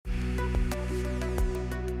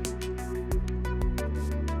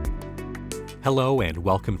Hello and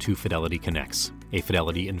welcome to Fidelity Connects, a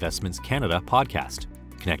Fidelity Investments Canada podcast,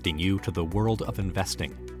 connecting you to the world of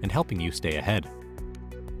investing and helping you stay ahead.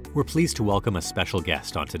 We're pleased to welcome a special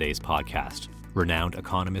guest on today's podcast, renowned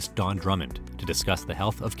economist Don Drummond, to discuss the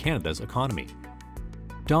health of Canada's economy.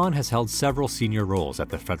 Don has held several senior roles at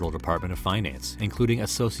the Federal Department of Finance, including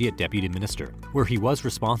Associate Deputy Minister, where he was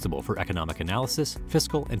responsible for economic analysis,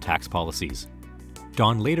 fiscal, and tax policies.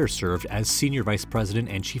 Don later served as Senior Vice President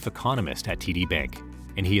and Chief Economist at TD Bank,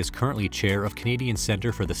 and he is currently Chair of Canadian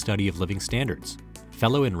Centre for the Study of Living Standards,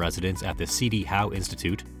 Fellow in Residence at the C.D. Howe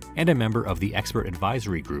Institute, and a member of the Expert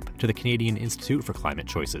Advisory Group to the Canadian Institute for Climate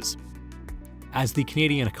Choices. As the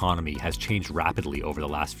Canadian economy has changed rapidly over the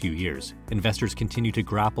last few years, investors continue to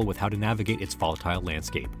grapple with how to navigate its volatile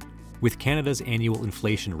landscape. With Canada's annual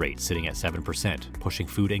inflation rate sitting at 7%, pushing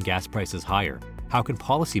food and gas prices higher, how can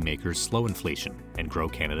policymakers slow inflation and grow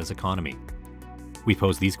Canada's economy? We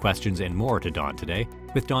pose these questions and more to Don today,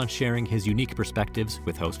 with Don sharing his unique perspectives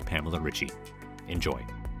with host Pamela Ritchie. Enjoy.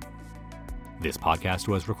 This podcast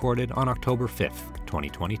was recorded on October 5th,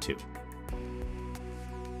 2022.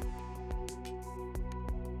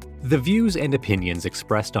 The views and opinions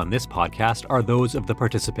expressed on this podcast are those of the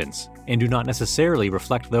participants and do not necessarily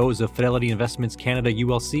reflect those of Fidelity Investments Canada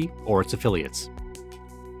ULC or its affiliates.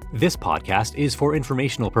 This podcast is for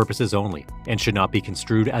informational purposes only and should not be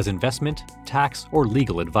construed as investment, tax, or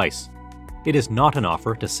legal advice. It is not an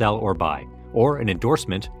offer to sell or buy, or an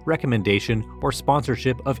endorsement, recommendation, or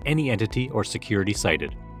sponsorship of any entity or security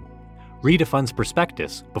cited. Read a fund's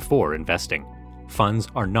prospectus before investing. Funds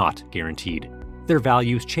are not guaranteed. Their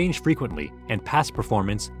values change frequently, and past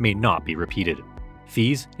performance may not be repeated.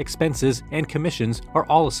 Fees, expenses, and commissions are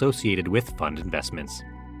all associated with fund investments.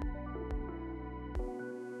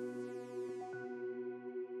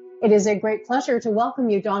 It is a great pleasure to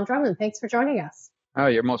welcome you, Don Drummond. Thanks for joining us. Oh,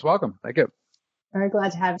 you're most welcome. Thank you. Very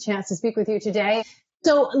glad to have a chance to speak with you today.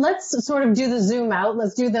 So let's sort of do the zoom out.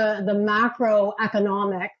 Let's do the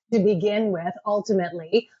macroeconomic to begin with,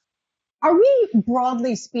 ultimately. Are we,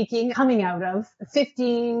 broadly speaking, coming out of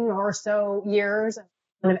 15 or so years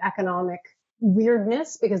of economic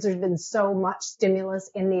weirdness because there's been so much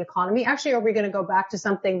stimulus in the economy? Actually, are we going to go back to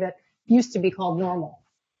something that used to be called normal?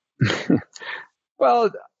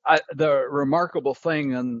 Well, the remarkable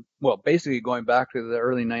thing, and basically going back to the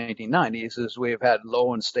early 1990s, is we've had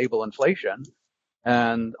low and stable inflation.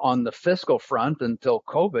 And on the fiscal front, until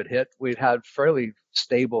COVID hit, we'd had fairly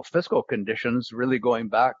stable fiscal conditions, really going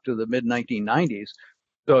back to the mid-1990s.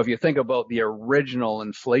 So if you think about the original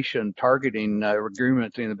inflation targeting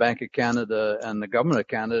agreement between the Bank of Canada and the Government of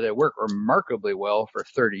Canada, it worked remarkably well for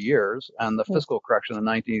 30 years. And the fiscal correction in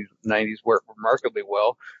the 1990s worked remarkably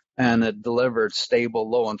well. And it delivered stable,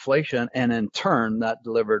 low inflation. And in turn, that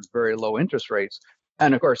delivered very low interest rates.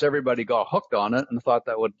 And of course, everybody got hooked on it and thought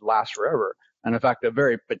that would last forever. And in fact, a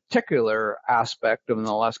very particular aspect of in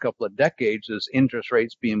the last couple of decades is interest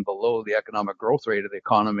rates being below the economic growth rate of the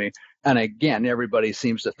economy. And again, everybody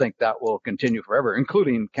seems to think that will continue forever,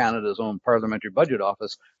 including Canada's own Parliamentary Budget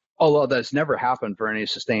Office, although that's never happened for any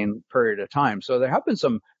sustained period of time. So there have been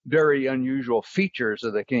some very unusual features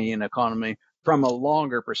of the Canadian economy from a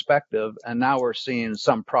longer perspective. And now we're seeing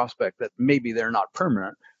some prospect that maybe they're not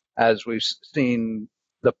permanent, as we've seen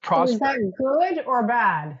the prospect. Is that good or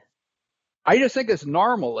bad? I just think it's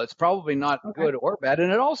normal. It's probably not good or bad.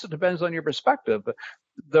 And it also depends on your perspective.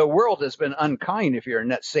 The world has been unkind if you're a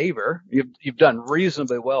net saver. You've done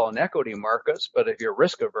reasonably well in equity markets, but if you're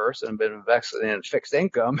risk averse and been invested in fixed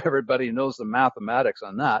income, everybody knows the mathematics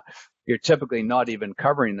on that. You're typically not even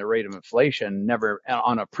covering the rate of inflation, never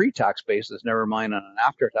on a pre-tax basis, never mind on an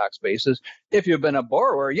after-tax basis. If you've been a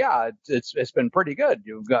borrower, it's been pretty good.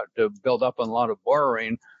 You've got to build up on a lot of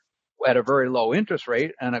borrowing at a very low interest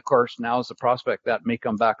rate. And of course, now's the prospect that may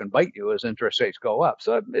come back and bite you as interest rates go up.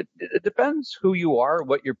 So it depends who you are,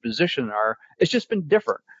 what your position are. It's just been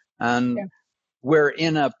different. And we're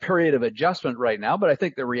in a period of adjustment right now. But I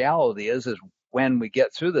think the reality is when we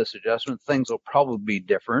get through this adjustment, things will probably be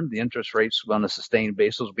different. The interest rates on a sustained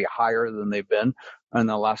basis will be higher than they've been in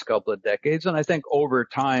the last couple of decades. And I think over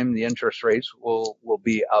time, the interest rates will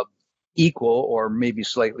be equal or maybe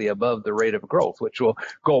slightly above the rate of growth, which will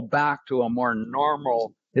go back to a more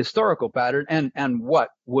normal historical pattern and what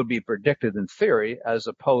would be predicted in theory, as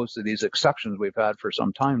opposed to these exceptions we've had for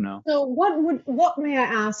some time now. So what may I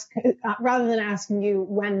ask, rather than asking you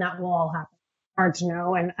when that will all happen? Hard to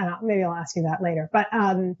know, and maybe I'll ask you that later. But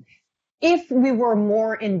if we were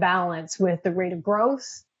more in balance with the rate of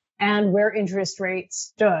growth and where interest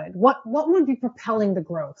rates stood, what would be propelling the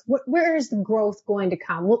growth? Where is the growth going to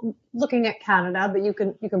come? Well, looking at Canada, but you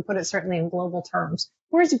can put it certainly in global terms.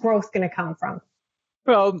 Where's growth going to come from?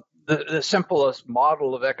 Well, the simplest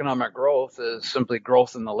model of economic growth is simply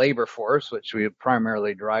growth in the labor force, which we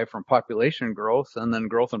primarily derive from population growth, and then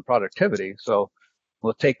growth in productivity. So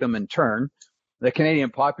we'll take them in turn. The Canadian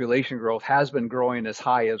population growth has been growing as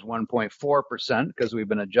high as 1.4% because we've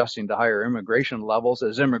been adjusting to higher immigration levels.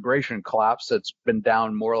 As immigration collapsed, it's been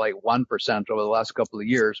down more like 1% over the last couple of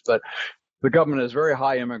years. But the government has very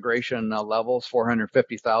high immigration levels,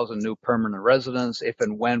 450,000 new permanent residents. If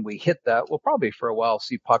and when we hit that, we'll probably for a while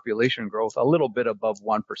see population growth a little bit above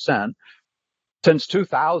 1%. Since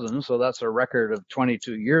 2000, so that's a record of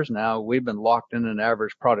 22 years now, we've been locked in an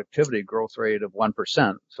average productivity growth rate of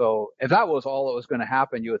 1%. So if that was all that was going to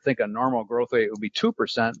happen, you would think a normal growth rate would be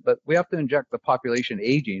 2%, but we have to inject the population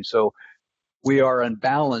aging. So we are in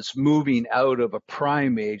balance moving out of a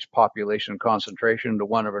prime age population concentration to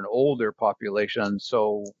one of an older population.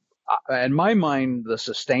 So in my mind, the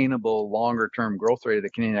sustainable longer term growth rate of the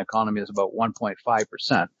Canadian economy is about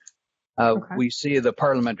 1.5%. Okay. We see the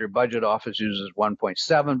Parliamentary Budget Office uses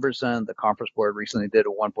 1.7%. The Conference Board recently did a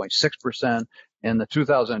 1.6%. In the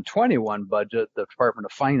 2021 budget, the Department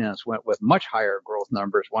of Finance went with much higher growth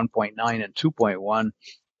numbers, 1.9 and 2.1,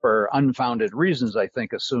 for unfounded reasons, I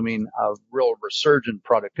think, assuming a real resurgent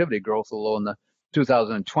productivity growth, although in the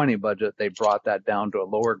 2020 budget, they brought that down to a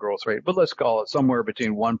lower growth rate. But let's call it somewhere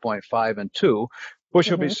between 1.5 and 2. Which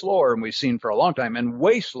will be slower than we've seen for a long time, and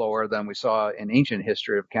way slower than we saw in ancient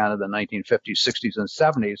history of Canada, 1950s, 60s, and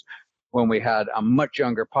 70s, when we had a much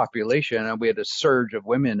younger population and we had a surge of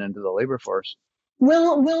women into the labor force.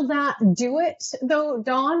 Will that do it though,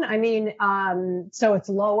 Don? I mean, so it's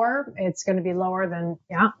lower. It's going to be lower than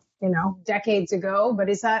decades ago. But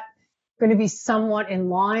is that going to be somewhat in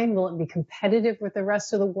line? Will it be competitive with the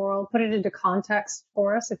rest of the world? Put it into context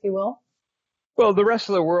for us, if you will. Well, the rest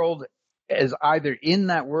of the world is either in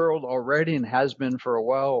that world already and has been for a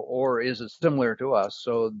while, or is it similar to us?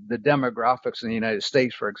 So the demographics in the United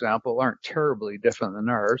States, for example, aren't terribly different than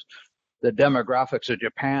ours. The demographics of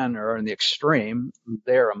Japan are in the extreme.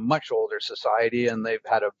 They're a much older society and they've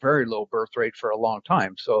had a very low birth rate for a long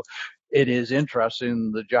time. So it is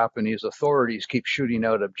interesting. The Japanese authorities keep shooting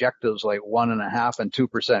out objectives like 1.5% and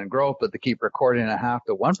 2% growth, but they keep recording 0.5%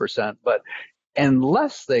 to 1%. But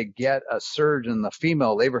unless they get a surge in the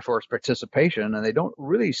female labor force participation, and they don't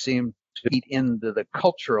really seem to eat into the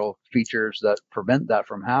cultural features that prevent that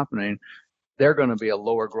from happening, they're going to be a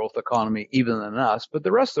lower growth economy even than us. But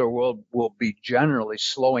the rest of the world will be generally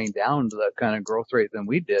slowing down to that kind of growth rate than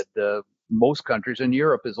we did. Most countries, and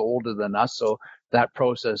Europe is older than us, so that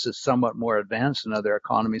process is somewhat more advanced in other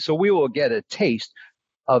economies. So we will get a taste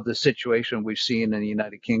of the situation we've seen in the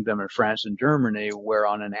United Kingdom and France and Germany, where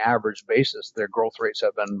on an average basis, their growth rates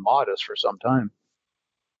have been modest for some time.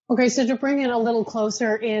 Okay, so to bring it a little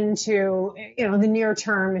closer into, the near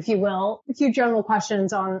term, if you will, a few general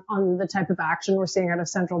questions on the type of action we're seeing out of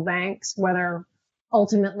central banks, whether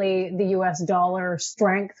ultimately the US dollar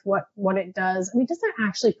strength, what it does. I mean, does that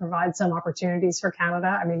actually provide some opportunities for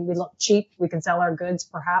Canada? I mean, we look cheap. We can sell our goods,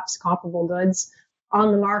 perhaps comparable goods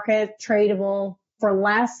on the market, tradable for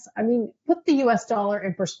less. I mean, put the US dollar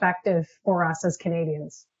in perspective for us as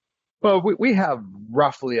Canadians. Well, we have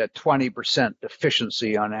roughly a 20%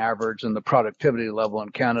 deficiency on average in the productivity level in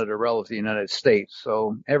Canada relative to the United States.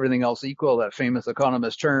 So everything else equal, that famous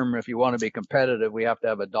economist term, if you want to be competitive, we have to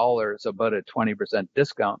have a dollar. It's about a 20%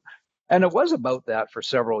 discount. And it was about that for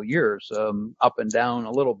several years, up and down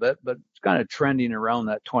a little bit, but it's kind of trending around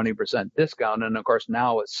that 20% discount. And of course,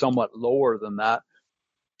 now it's somewhat lower than that.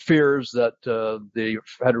 Fears that the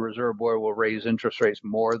Federal Reserve Board will raise interest rates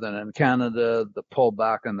more than in Canada, the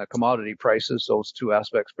pullback in the commodity prices, those two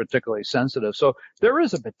aspects particularly sensitive. So there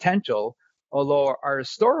is a potential, although our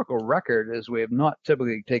historical record is we have not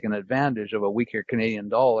typically taken advantage of a weaker Canadian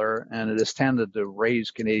dollar, and it has tended to raise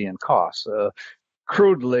Canadian costs.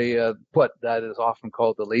 Crudely put, that is often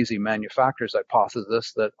called the lazy manufacturer's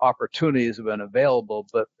hypothesis, that opportunities have been available,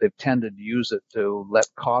 but they've tended to use it to let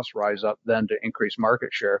costs rise up then to increase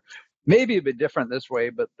market share. Maybe a bit different this way,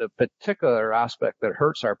 but the particular aspect that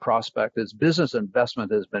hurts our prospect is business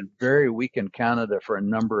investment has been very weak in Canada for a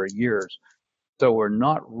number of years. So we're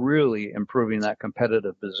not really improving that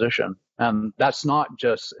competitive position. And that's not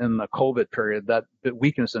just in the COVID period. That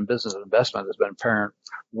weakness in business investment has been apparent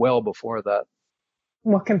well before that.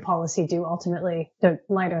 What can policy do ultimately to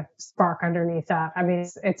light a spark underneath that? I mean,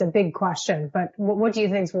 it's a big question, but what do you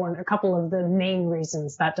think is a couple of the main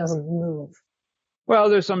reasons that doesn't move? Well,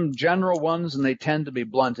 there's some general ones, and they tend to be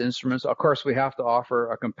blunt instruments. Of course, we have to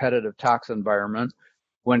offer a competitive tax environment.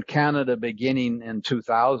 When Canada, beginning in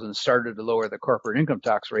 2000, started to lower the corporate income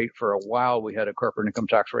tax rate, for a while we had a corporate income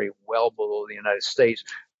tax rate well below the United States.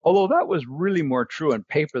 Although that was really more true in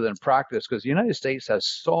paper than practice, because the United States has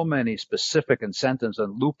so many specific incentives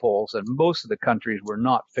and loopholes, and most of the countries were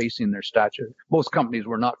not facing their statute. Most companies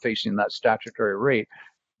were not facing that statutory rate.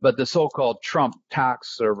 But the so-called Trump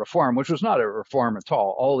tax reform, which was not a reform at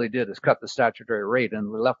all they did is cut the statutory rate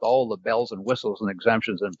and left all the bells and whistles and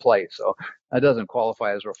exemptions in place. So that doesn't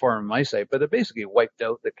qualify as reform in my sight, but it basically wiped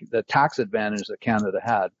out the tax advantage that Canada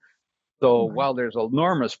had. So while there's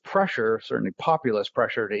enormous pressure, certainly populist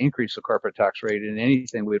pressure, to increase the corporate tax rate in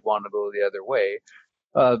anything, we'd want to go the other way.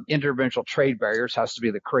 Interprovincial trade barriers has to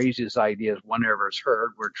be the craziest ideas one ever has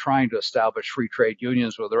heard. We're trying to establish free trade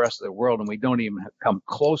unions with the rest of the world, and we don't even come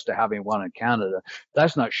close to having one in Canada.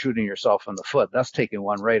 That's not shooting yourself in the foot. That's taking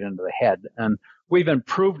one right into the head. And we've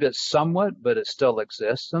improved it somewhat, but it still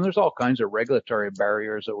exists. And there's all kinds of regulatory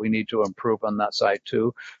barriers that we need to improve on that side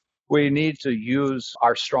too. We need to use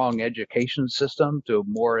our strong education system to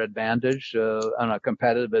more advantage, and a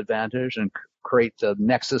competitive advantage, and create the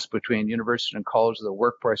nexus between university and college. The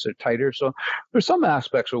workforce are tighter. So there's some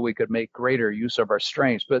aspects where we could make greater use of our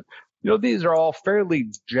strengths. But these are all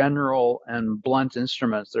fairly general and blunt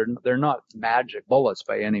instruments. They're not magic bullets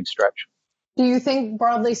by any stretch. Do you think,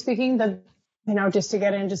 broadly speaking, that just to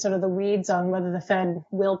get into sort of the weeds on whether the Fed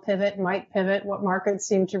will pivot, might pivot, what markets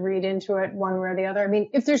seem to read into it one way or the other? I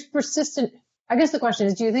mean, if there's I guess the question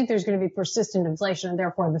is, do you think there's going to be persistent inflation and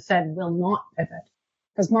therefore the Fed will not pivot?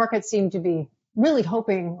 Because markets seem to be really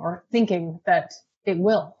hoping or thinking that it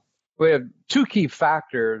will. We have two key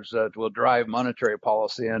factors that will drive monetary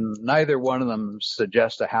policy, and neither one of them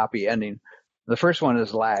suggests a happy ending. The first one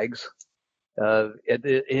is lags.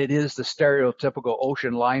 It is the stereotypical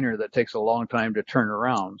ocean liner that takes a long time to turn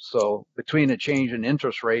around. So between a change in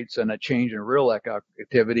interest rates and a change in real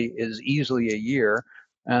activity is easily a year.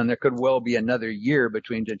 And there could well be another year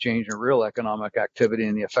between the change in real economic activity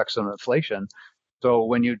and the effects of inflation. So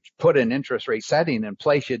when you put an interest rate setting in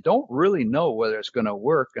place, you don't really know whether it's going to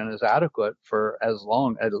work and is adequate for as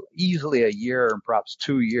easily a year and perhaps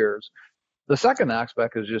 2 years. The second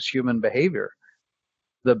aspect is just human behavior.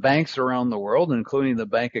 The banks around the world, including the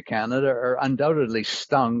Bank of Canada, are undoubtedly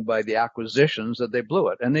stung by the acquisitions that they blew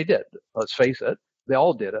it. And they did. Let's face it. They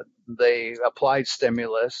all did it. They applied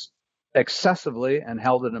stimulus excessively and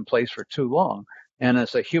held it in place for too long. And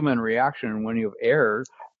it's a human reaction. When you've erred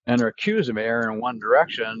and are accused of error in one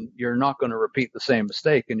direction, you're not going to repeat the same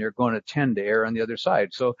mistake, and you're going to tend to err on the other side.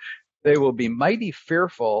 So they will be mighty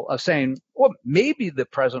fearful of saying, well, maybe the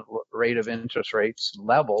present rate of interest rates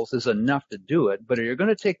levels is enough to do it, but you're going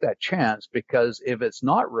to take that chance, because if it's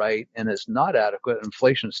not right and it's not adequate,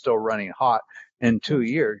 inflation is still running hot in 2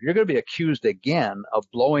 years, you're going to be accused again of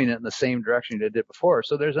blowing it in the same direction you did before.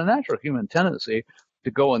 So there's a natural human tendency to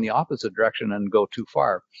go in the opposite direction and go too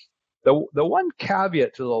far. The one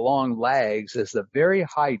caveat to the long lags is the very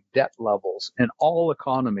high debt levels in all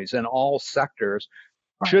economies and all sectors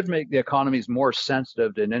should make the economies more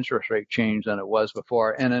sensitive to an interest rate change than it was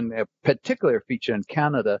before. And in a particular feature in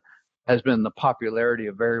Canada has been the popularity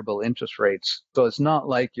of variable interest rates. So it's not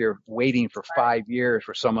like you're waiting for 5 years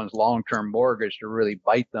for someone's long-term mortgage to really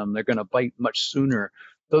bite them. They're going to bite much sooner.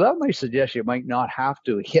 So that might suggest you might not have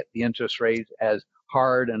to hit the interest rate as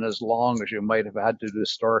hard and as long as you might have had to do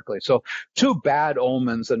historically. So two bad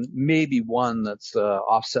omens, and maybe one that's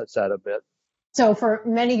offsets that a bit. So for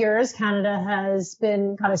many years, Canada has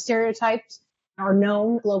been kind of stereotyped or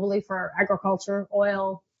known globally for agriculture,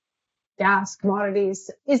 oil, gas, commodities.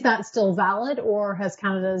 Is that still valid, or has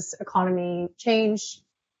Canada's economy changed,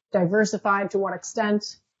 diversified? To what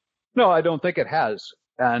extent? No, I don't think it has.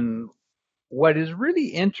 And what is really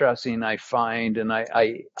interesting, I find, and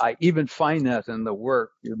I even find that in the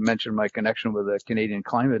work, you mentioned my connection with the Canadian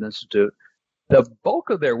Climate Institute, the bulk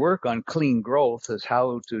of their work on clean growth is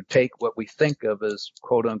how to take what we think of as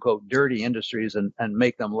quote unquote dirty industries and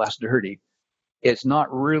make them less dirty. It's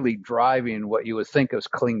not really driving what you would think as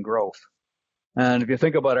clean growth. And if you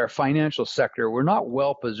think about our financial sector, we're not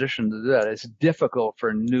well positioned to do that. It's difficult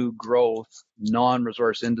for new growth,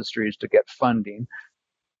 non-resource industries to get funding.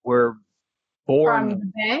 We're born from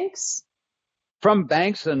the banks? From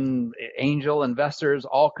banks and angel investors,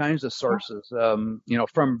 all kinds of sources.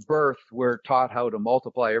 From birth, we're taught how to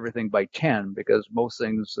multiply everything by 10, because most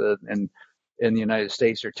things in the United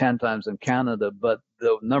States are 10 times in Canada. But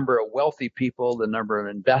the number of wealthy people, the number of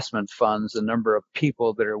investment funds, the number of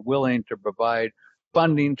people that are willing to provide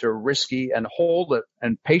funding to risky and hold it,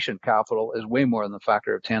 and patient capital is way more than the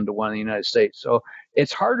factor of 10 to 1 in the United States. So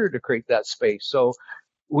it's harder to create that space. So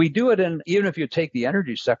we do it in, even if you take the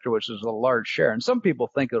energy sector, which is a large share, and some people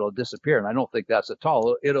think it'll disappear, and I don't think that's at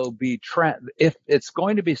all. It'll be if it's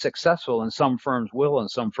going to be successful, and some firms will and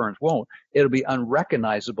some firms won't, it'll be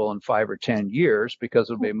unrecognizable in 5 or 10 years because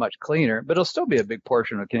it'll be much cleaner, but it'll still be a big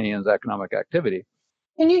portion of Canadians' economic activity.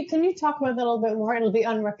 Can you talk about that a little bit more? It'll be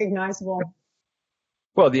unrecognizable.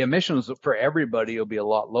 Well, the emissions for everybody will be a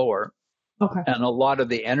lot lower. Okay. And a lot of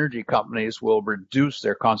the energy companies will reduce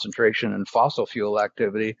their concentration in fossil fuel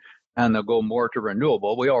activity, and they'll go more to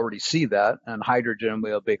renewable. We already see that, and hydrogen will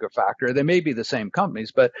be a bigger factor. They may be the same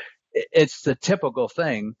companies, but it's the typical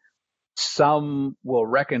thing. Some will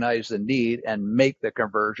recognize the need and make the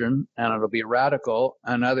conversion, and it'll be radical,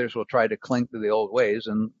 and others will try to cling to the old ways,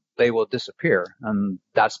 and they will disappear. And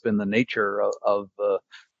that's been the nature of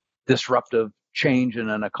disruptive change in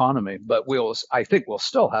an economy. But I think we'll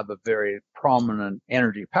still have a very prominent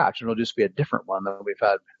energy patch, and it'll just be a different one than we've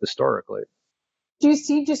had historically. Do you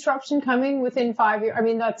see disruption coming within 5 years? I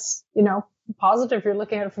mean, that's, positive if you're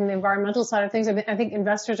looking at it from the environmental side of things. I think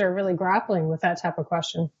investors are really grappling with that type of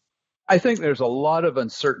question. I think there's a lot of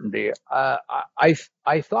uncertainty. I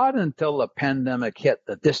thought until the pandemic hit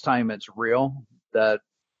that this time it's real, that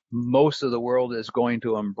most of the world is going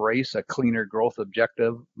to embrace a cleaner growth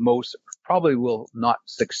objective. Most probably will not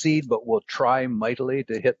succeed, but will try mightily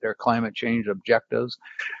to hit their climate change objectives.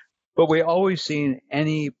 But we always seen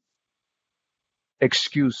any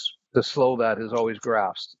excuse to slow that is always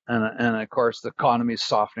grasped. And of course, the economy is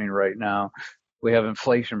softening right now. We have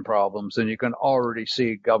inflation problems, and you can already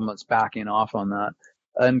see governments backing off on that.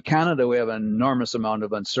 In Canada, we have an enormous amount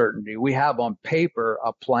of uncertainty. We have on paper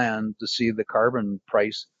a plan to see the carbon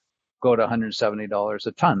price go to $170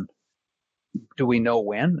 a ton. Do we know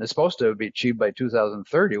when? It's supposed to be achieved by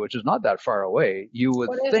 2030, which is not that far away. You would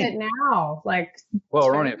think. What is it now? Well,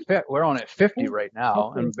 we're only at 50 right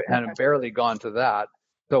now, and barely gone to that.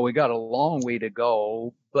 So we got a long way to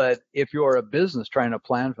go. But if you're a business trying to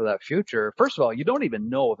plan for that future, first of all, you don't even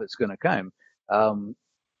know if it's going to come.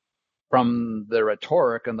 From the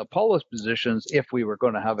rhetoric and the policy positions, if we were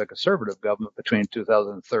going to have a conservative government between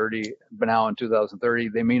 2030, but now in 2030,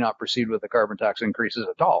 they may not proceed with the carbon tax increases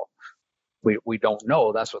at all. We don't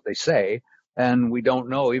know. That's what they say. And we don't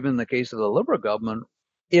know, even in the case of the Liberal government,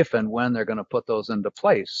 if and when they're going to put those into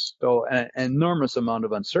place. So an enormous amount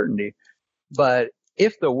of uncertainty. But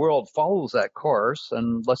if the world follows that course,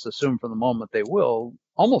 and let's assume for the moment they will,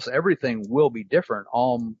 almost everything will be different.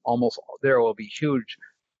 Almost there will be huge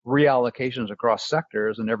reallocations across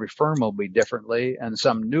sectors, and every firm will be differently, and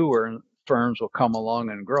some newer firms will come along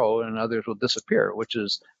and grow, and others will disappear, which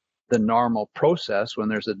is the normal process when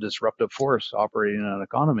there's a disruptive force operating in an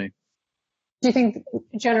economy. Do you think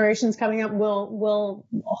generations coming up will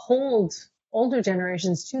hold older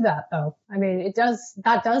generations to that, though? I mean,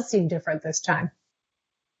 that does seem different this time.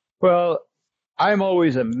 Well, I'm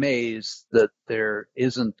always amazed that there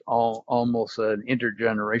isn't almost an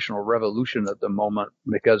intergenerational revolution at the moment,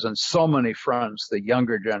 because on so many fronts, the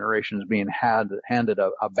younger generation is being handed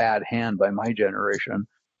a bad hand by my generation.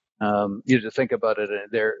 You just think about it,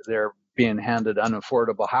 they're being handed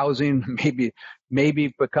unaffordable housing,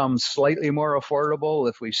 maybe become slightly more affordable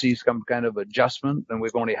if we see some kind of adjustment, and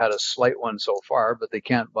we've only had a slight one so far, but they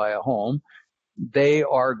can't buy a home. They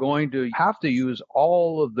are going to have to use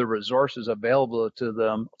all of the resources available to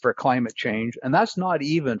them for climate change. And that's not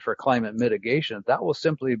even for climate mitigation. That will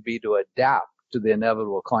simply be to adapt to the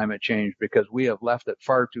inevitable climate change, because we have left it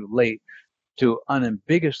far too late to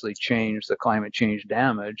unambiguously change the climate change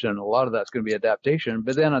damage. And a lot of that's going to be adaptation.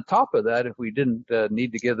 But then on top of that, if we didn't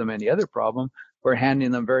need to give them any other problem, we're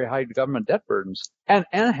handing them very high government debt burdens and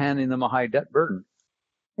handing them a high debt burden.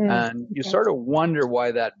 And you sort of wonder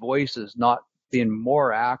why that voice is not being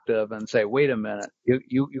more active and say, wait a minute,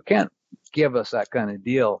 you can't give us that kind of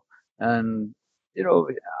deal. And,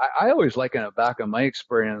 I always liken it back in my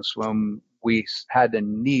experience when we had the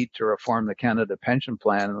need to reform the Canada Pension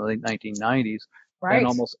Plan in the late 1990s. Right. And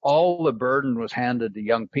almost all the burden was handed to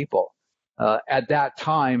young people. At that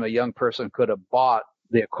time, a young person could have bought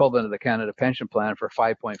the equivalent of the Canada Pension Plan for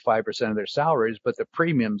 5.5% of their salaries, but the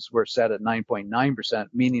premiums were set at 9.9%,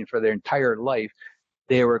 meaning for their entire life,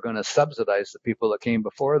 they were going to subsidize the people that came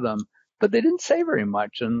before them, but they didn't say very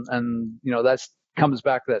much. And that comes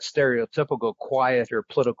back to that stereotypical quieter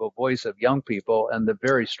political voice of young people and the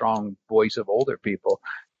very strong voice of older people.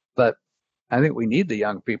 But I think we need the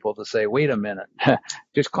young people to say, wait a minute,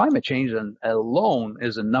 just climate change alone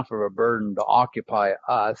is enough of a burden to occupy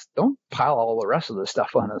us. Don't pile all the rest of the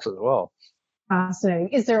stuff on us as well. Fascinating.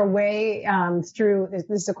 Is there a way through, this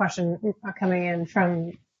is a question coming in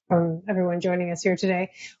from everyone joining us here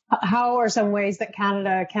today. How are some ways that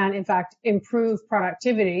Canada can, in fact, improve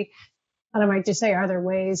productivity? And I might just say, are there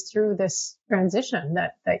ways through this transition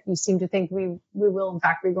that you seem to think we will, in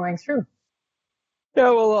fact, be going through?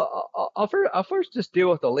 Yeah, well, I'll first just deal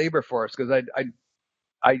with the labor force, because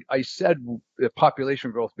I said the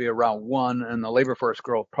population growth be around 1 and the labor force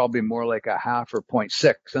growth probably more like a half or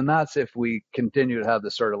 0.6. And that's if we continue to have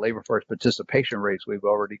the sort of labor force participation rates we've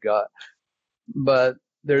already got. But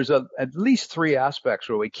there's at least 3 aspects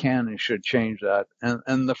where we can and should change that.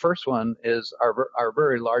 And the first one is our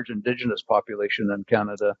very large Indigenous population in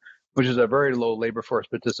Canada, which is a very low labor force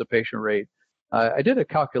participation rate. I did a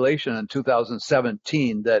calculation in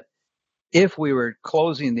 2017 that if we were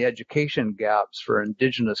closing the education gaps for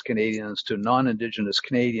Indigenous Canadians to non-Indigenous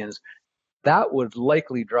Canadians, that would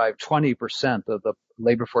likely drive 20% of the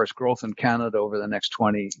labor force growth in Canada over the next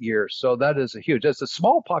 20 years. So that is it's a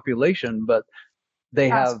small population, but they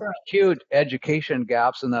have huge education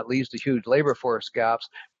gaps, and that leads to huge labor force gaps.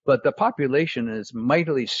 But the population is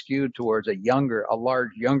mightily skewed towards a large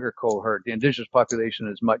younger cohort. The Indigenous population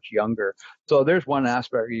is much younger. So there's one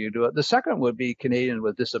aspect you do it. The second would be Canadians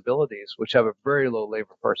with disabilities, which have a very low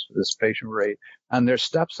labor force participation rate. And there's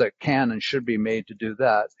steps that can and should be made to do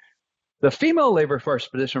that. The female labor force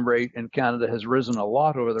participation rate in Canada has risen a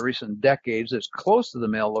lot over the recent decades. It's close to the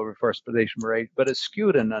male labor force participation rate, but it's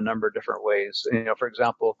skewed in a number of different ways. For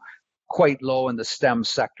example, quite low in the STEM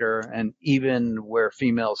sector, and even where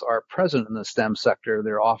females are present in the STEM sector,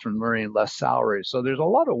 they're often earning less salaries. So there's a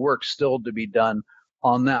lot of work still to be done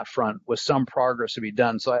on that front, with some progress to be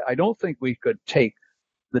done. So I don't think we could take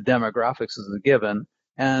the demographics as a given.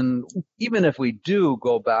 And even if we do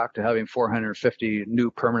go back to having 450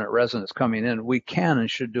 new permanent residents coming in, we can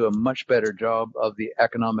and should do a much better job of the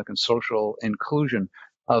economic and social inclusion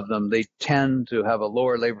of them. They tend to have a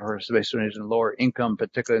lower labor force participation rate and lower income,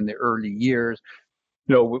 particularly in the early years.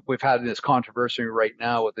 We've had this controversy right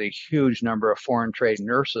now with a huge number of foreign trade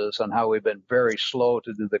nurses on how we've been very slow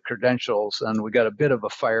to do the credentials. And we got a bit of a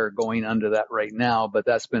fire going under that right now, but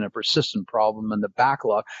that's been a persistent problem. And the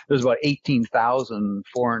backlog, there's about 18,000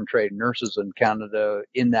 foreign trade nurses in Canada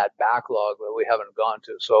in that backlog that we haven't gone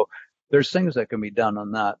to. So there's things that can be done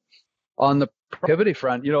on that. On the productivity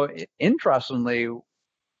front, interestingly,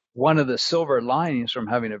 one of the silver linings from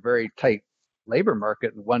having a very tight labor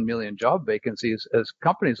market and 1 million job vacancies is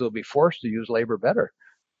companies will be forced to use labor better.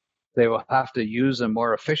 They will have to use them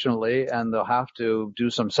more efficiently, and they'll have to do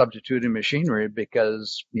some substituting machinery,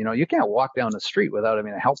 because, you can't walk down the street without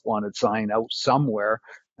having a help wanted sign out somewhere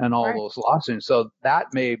and all those lawsuits. So that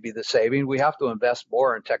may be the saving. We have to invest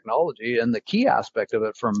more in technology. And the key aspect of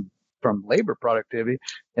it from labor productivity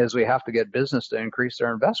is we have to get business to increase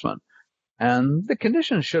their investment. And the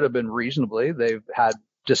conditions should have been reasonably. They've had,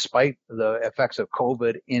 despite the effects of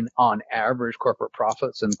COVID, on average, corporate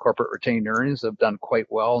profits and corporate retained earnings have done quite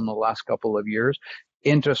well in the last couple of years.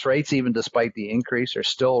 Interest rates, even despite the increase, are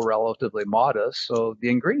still relatively modest. So the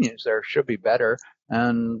ingredients there should be better.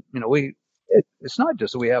 And, it's not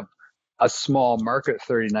just that we have a small market,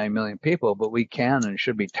 39 million people, but we can and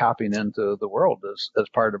should be tapping into the world as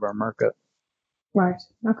part of our market. Right.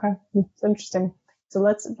 Okay. It's interesting. So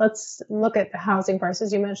let's look at the housing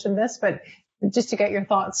prices. You mentioned this, but just to get your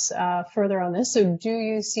thoughts further on this. So do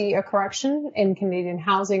you see a correction in Canadian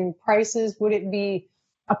housing prices? Would it be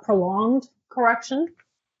a prolonged correction?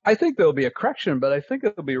 I think there'll be a correction, but I think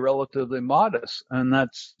it'll be relatively modest. And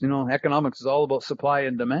that's, economics is all about supply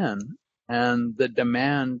and demand. And the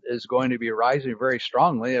demand is going to be rising very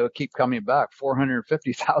strongly. It will keep coming back,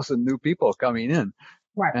 450,000 new people coming in.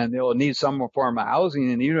 Right. And they'll need some form of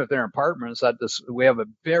housing. And even if they're in apartments, we have a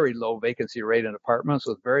very low vacancy rate in apartments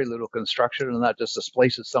with very little construction, and that just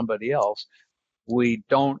displaces somebody else. We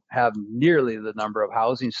don't have nearly the number of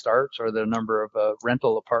housing starts or the number of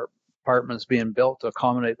rental apartments being built to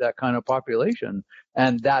accommodate that kind of population.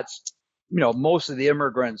 And that's, most of the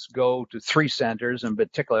immigrants go to 3 centers, and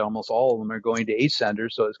particularly almost all of them are going to 8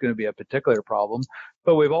 centers. So it's going to be a particular problem.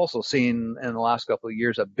 But we've also seen in the last couple of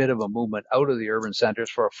years a bit of a movement out of the urban centers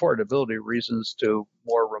for affordability reasons to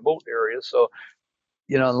more remote areas. So,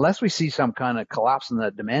 unless we see some kind of collapse in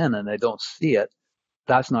that demand, and I don't see it,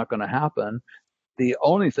 that's not going to happen. The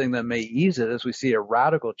only thing that may ease it is we see a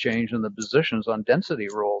radical change in the positions on density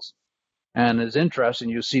rules. And it's interesting,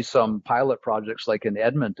 you see some pilot projects like in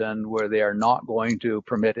Edmonton where they are not going to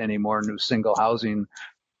permit any more new single housing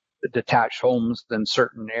detached homes in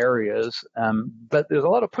certain areas. But there's a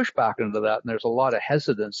lot of pushback into that, and there's a lot of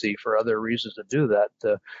hesitancy for other reasons to do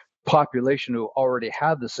that. population who already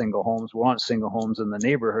had the single homes want single homes in the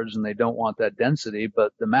neighborhoods, and they don't want that density.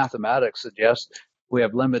 But the mathematics suggests we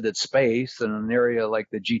have limited space in an area like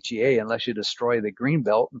the GTA. Unless you destroy the green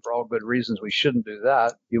belt, and for all good reasons we shouldn't do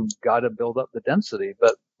that, you've got to build up the density.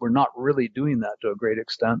 But we're not really doing that to a great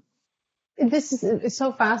extent. This is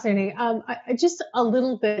so fascinating. Just a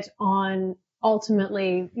little bit on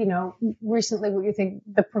ultimately, recently what you think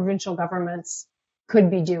the provincial governments could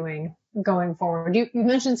be doing going forward. You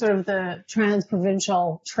mentioned sort of the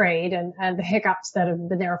trans-provincial trade and the hiccups that have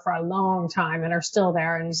been there for a long time and are still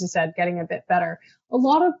there. And as you said, getting a bit better. A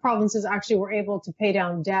lot of provinces actually were able to pay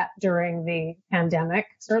down debt during the pandemic,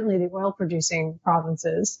 certainly the oil-producing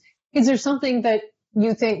provinces. Is there something that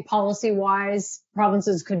you think policy-wise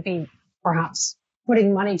provinces could be perhaps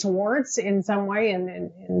putting money towards in some way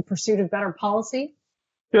in pursuit of better policy?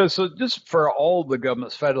 Yeah, so just for all the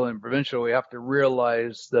governments, federal and provincial, we have to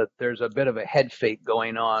realize that there's a bit of a head fake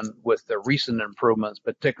going on with the recent improvements,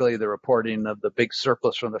 particularly the reporting of the big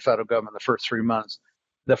surplus from the federal government in the first 3 months.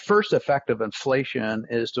 The first effect of inflation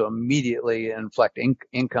is to immediately inflect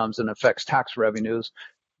incomes and affects tax revenues.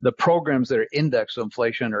 The programs that are indexed to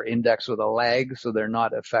inflation are indexed with a lag, so they're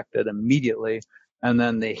not affected immediately. And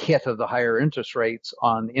then the hit of the higher interest rates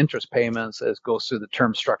on interest payments as goes through the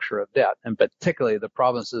term structure of debt. And particularly the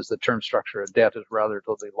provinces, the term structure of debt is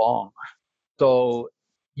relatively long. So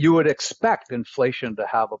you would expect inflation to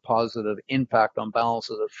have a positive impact on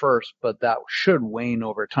balances at first, but that should wane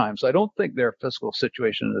over time. So I don't think their fiscal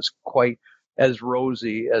situation is quite as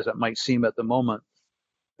rosy as it might seem at the moment.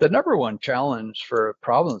 The number one challenge for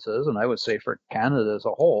provinces, and I would say for Canada as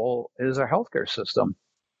a whole, is our healthcare system.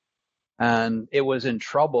 And it was in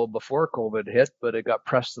trouble before COVID hit, but it got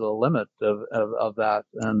pressed to the limit of that.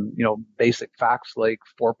 And, basic facts like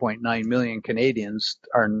 4.9 million Canadians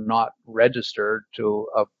are not registered to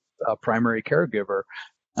a primary caregiver.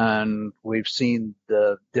 And we've seen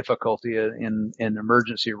the difficulty in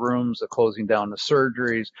emergency rooms, the closing down of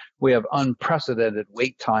surgeries. We have unprecedented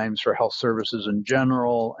wait times for health services in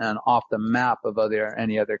general and off the map of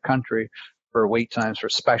any other country for wait times for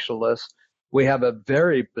specialists. We have a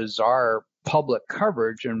very bizarre public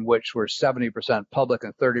coverage in which we're 70% public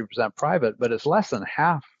and 30% private, but it's less than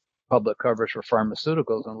half public coverage for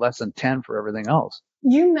pharmaceuticals and less than 10 for everything else.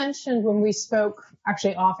 You mentioned when we spoke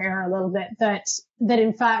actually off air a little bit that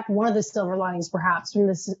in fact one of the silver linings perhaps from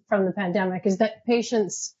the pandemic is that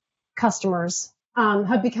patients, customers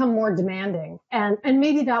have become more demanding, and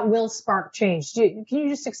maybe that will spark change. Can you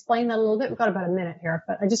just explain that a little bit? We've got about a minute here,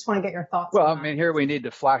 but I just want to get your thoughts. Well, here we need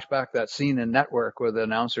to flash back that scene in Network where the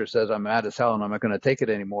announcer says, "I'm mad as hell and I'm not going to take it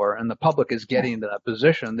anymore." And the public is getting into that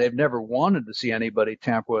position. They've never wanted to see anybody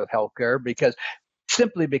tamper with healthcare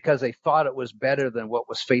simply because they thought it was better than what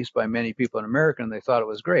was faced by many people in America, and they thought it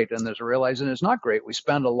was great. And there's a realizing it's not great. We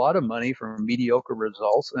spend a lot of money for mediocre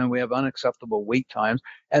results, and we have unacceptable wait times.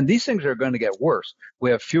 And these things are going to get worse. We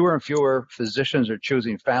have fewer and fewer physicians are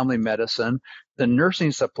choosing family medicine. The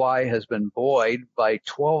nursing supply has been buoyed by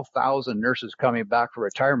 12,000 nurses coming back for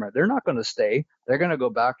retirement. They're not going to stay. They're going to go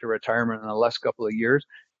back to retirement in the last couple of years.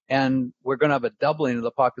 And we're going to have a doubling of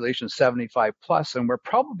the population 75 plus, and we're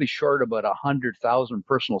probably short about 100,000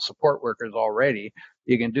 personal support workers already.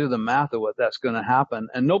 You can do the math of what that's going to happen,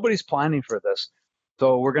 and nobody's planning for this.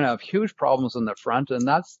 So we're going to have huge problems in the front, and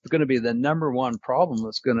that's going to be the number one problem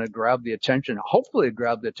that's going to hopefully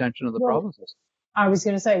grab the attention of the provinces. I was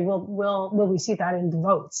going to say, will we see that in the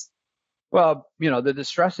votes? Well, the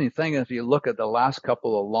distressing thing is if you look at the last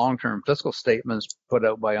couple of long-term fiscal statements put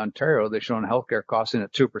out by Ontario, they've shown healthcare costing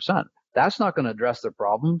at 2%. That's not going to address the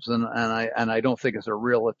problems, and I don't think it's a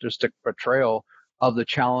realistic portrayal of the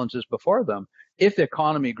challenges before them. If the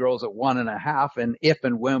economy grows at 1.5%, and if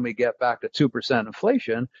and when we get back to 2%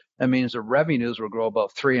 inflation, that means the revenues will grow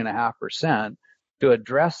about 3.5%. To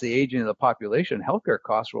address the aging of the population, healthcare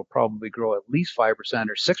costs will probably grow at least 5%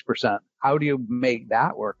 or 6%. How do you make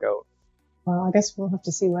that work out? Well, I guess we'll have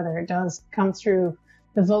to see whether it does come through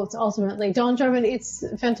the votes ultimately. Don Drummond, it's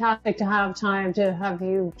fantastic to have time to have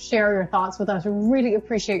you share your thoughts with us. We really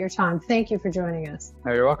appreciate your time. Thank you for joining us.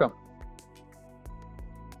 You're welcome.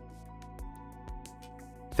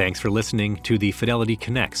 Thanks for listening to the Fidelity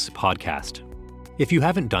Connects podcast. If you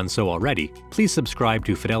haven't done so already, please subscribe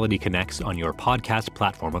to Fidelity Connects on your podcast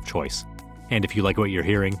platform of choice. And if you like what you're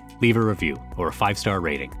hearing, leave a review or a 5-star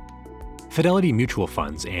rating. Fidelity mutual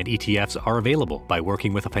funds and ETFs are available by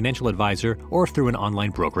working with a financial advisor or through an online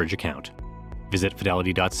brokerage account. Visit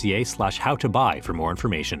fidelity.ca/howtobuy for more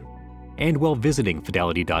information. And while visiting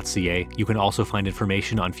fidelity.ca, you can also find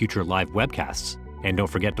information on future live webcasts. And don't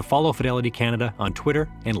forget to follow Fidelity Canada on Twitter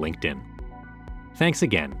and LinkedIn. Thanks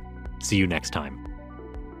again. See you next time.